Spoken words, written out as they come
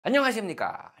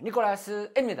안녕하십니까,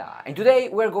 니콜라스입니다. And today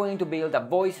we're going to build a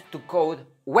voice to code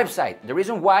website. The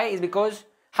reason why is because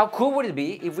how cool would it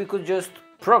be if we could just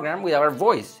program with our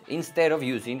voice instead of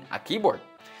using a keyboard?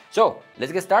 So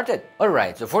let's get started.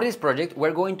 Alright, so for this project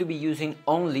we're going to be using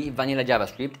only vanilla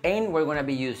JavaScript, and we're going to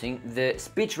be using the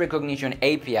speech recognition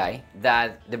API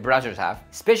that the browsers have,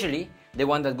 especially the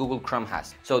one that Google Chrome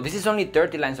has. So this is only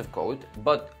 30 lines of code,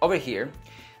 but over here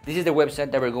this is the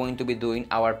website that we're going to be doing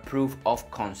our proof of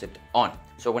concept on.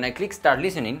 So when I click start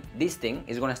listening, this thing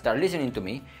is going to start listening to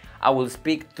me. I will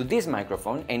speak to this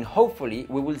microphone and hopefully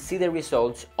we will see the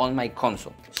results on my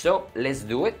console. So let's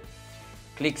do it.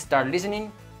 Click start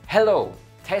listening. Hello,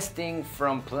 testing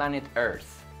from planet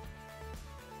Earth.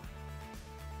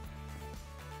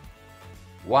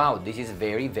 Wow, this is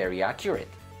very accurate.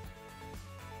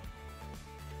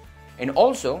 And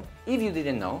also, if you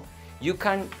didn't know, you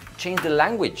can change the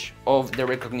language of the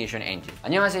recognition engine.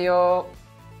 안녕하세요.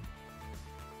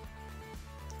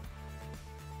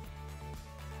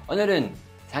 오늘은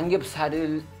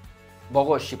삼겹살을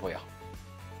먹고 싶어요.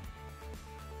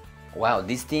 Wow,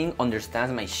 this thing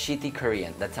understands my shitty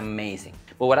Korean. That's amazing.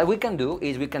 But what we can do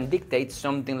is we can dictate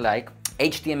something like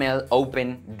HTML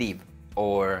open div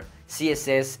or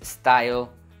CSS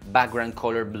style background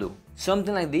color blue.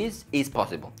 Something like this is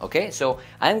possible, okay? So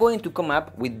I'm going to come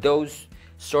up with those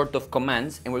sort of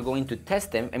commands and we're going to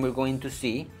test them and we're going to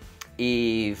see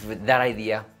if that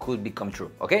idea could become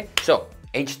true, okay? So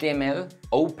HTML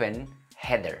open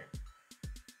header.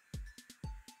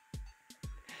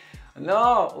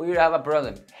 No, we have a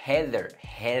problem. Header.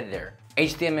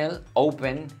 HTML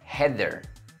open header.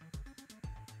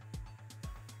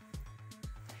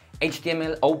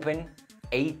 HTML open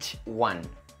H1.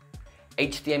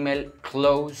 HTML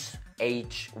close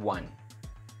H1.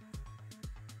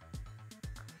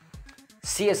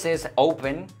 CSS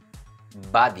open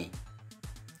body.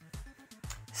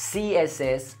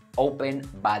 CSS open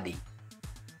body.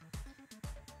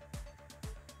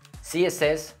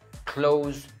 CSS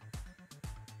close.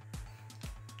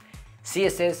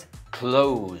 CSS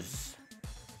close.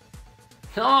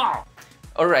 No!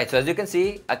 Alright, so as you can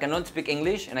see, I cannot speak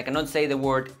English and I cannot say the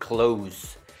word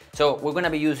close. So we're gonna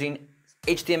be using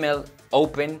HTML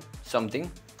open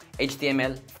something,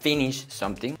 HTML finish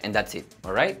something, and that's it,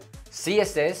 alright?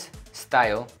 CSS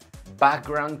style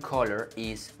background color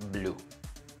is blue.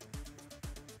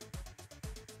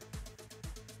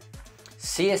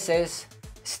 CSS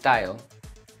style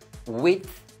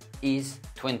width is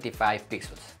 25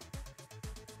 pixels.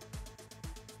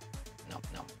 No,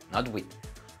 not width.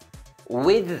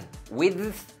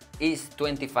 Width is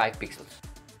 25 pixels.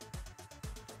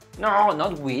 No,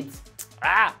 not width.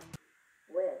 Ah!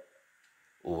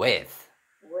 Width.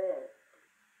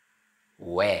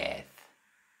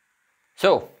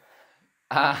 So,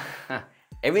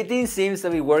 everything seems to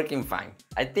be working fine.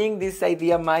 I think this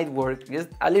idea might work just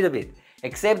a little bit,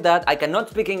 except that I cannot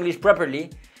speak English properly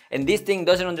and this thing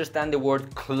doesn't understand the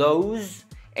word close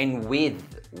and width,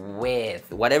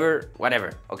 whatever,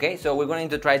 okay? So we're going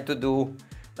to try to do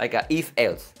like a if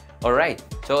else. Alright,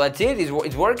 so that's it,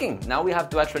 it's working. Now we have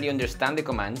to actually understand the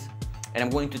commands and I'm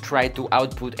going to try to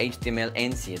output HTML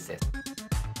and CSS.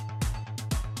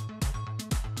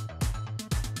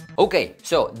 Okay,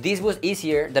 so this was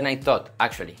easier than I thought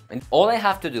actually. And all I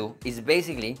have to do is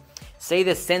basically say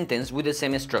the sentence with the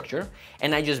same structure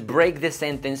and I just break the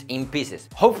sentence in pieces.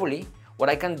 Hopefully, what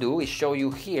I can do is show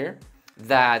you here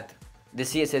that the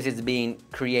CSS is being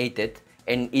created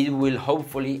and it will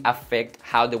hopefully affect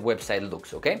how the website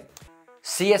looks, okay?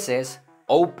 CSS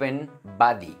open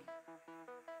body.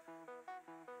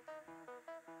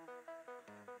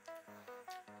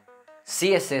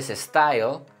 CSS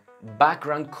style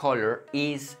background color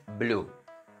is blue.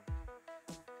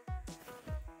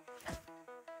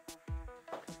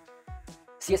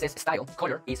 CSS style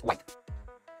color is white.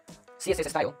 CSS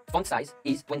style font size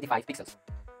is 25 pixels.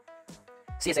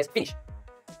 CSS finish.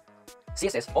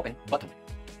 CSS open button.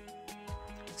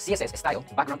 CSS style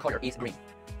background color is green.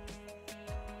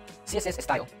 CSS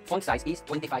style font size is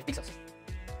 25 pixels.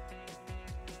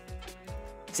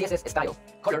 CSS style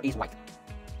color is white.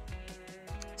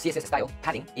 CSS style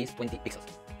padding is 20 pixels.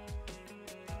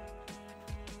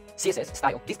 CSS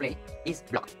style display is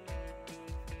block.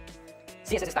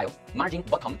 CSS style margin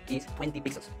bottom is 20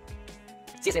 pixels.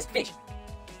 CSS finish.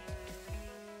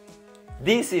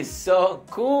 This is so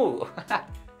cool!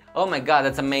 Oh my god,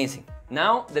 that's amazing.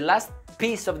 Now the last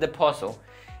piece of the puzzle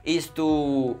is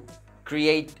to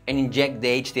create and inject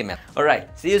the HTML.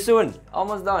 Alright, see you soon.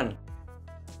 Almost done.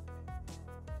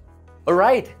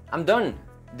 Alright, I'm done.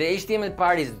 The HTML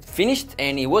part is finished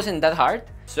and it wasn't that hard.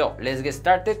 So let's get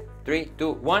started. 3,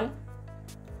 2, 1.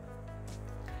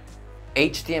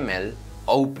 HTML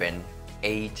open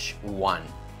H1.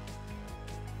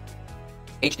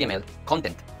 HTML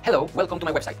content. Hello, welcome to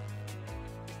my website.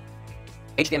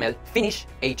 HTML finish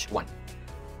H1.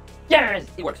 Yes,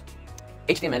 it works.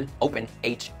 HTML open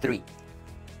H3.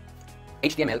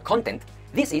 HTML content.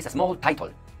 This is a small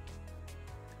title.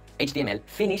 HTML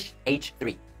finish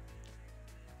H3.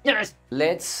 Yes.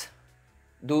 Let's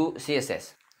do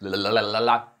CSS. La la la la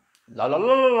la la la la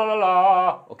la la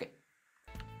la. Okay.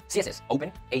 CSS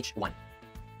open H1.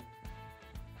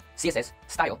 CSS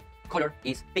style color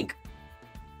is pink.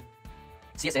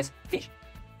 CSS finish.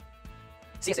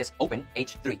 CSS open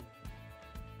H3.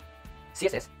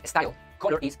 CSS style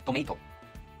color is tomato.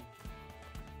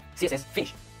 CSS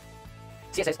finish.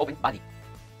 CSS open body.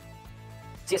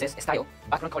 CSS style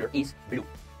background color is blue.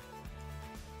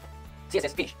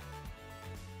 CSS finish.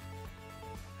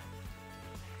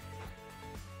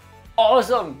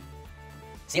 Awesome!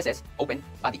 CSS open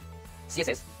body.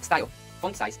 CSS style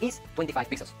font size is 25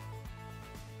 pixels.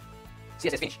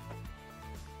 CSS finish.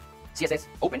 CSS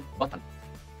open button.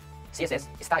 CSS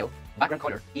style background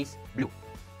color is blue.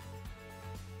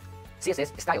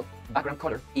 CSS style background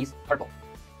color is purple.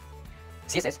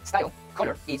 CSS style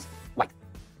color is white.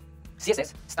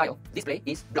 CSS style display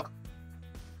is block.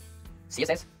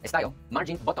 CSS style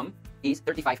margin bottom is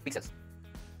 35 pixels.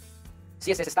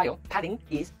 CSS style padding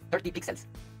is 30 pixels.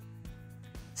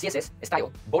 CSS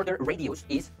style border radius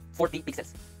is 40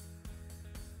 pixels.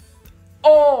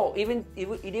 Oh,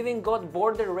 it even got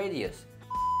border radius.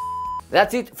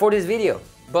 That's it for this video.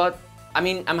 But I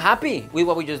mean, I'm happy with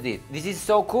what we just did. This is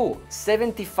so cool.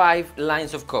 75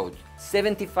 lines of code,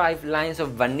 75 lines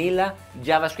of vanilla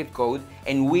JavaScript code,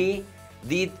 and we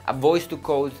did a voice to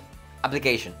code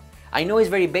application. I know it's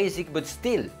very basic, but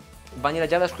still, vanilla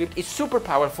JavaScript is super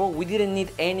powerful. We didn't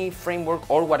need any framework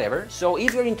or whatever. So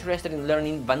if you're interested in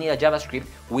learning vanilla JavaScript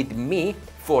with me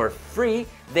for free,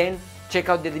 then check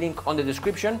out the link on the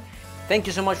description. Thank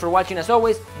you so much for watching. As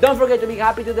always, don't forget to be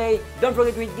happy today. Don't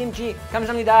forget to eat kimchi.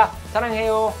 감사합니다.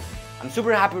 사랑해요. I'm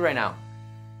super happy right now.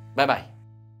 Bye bye.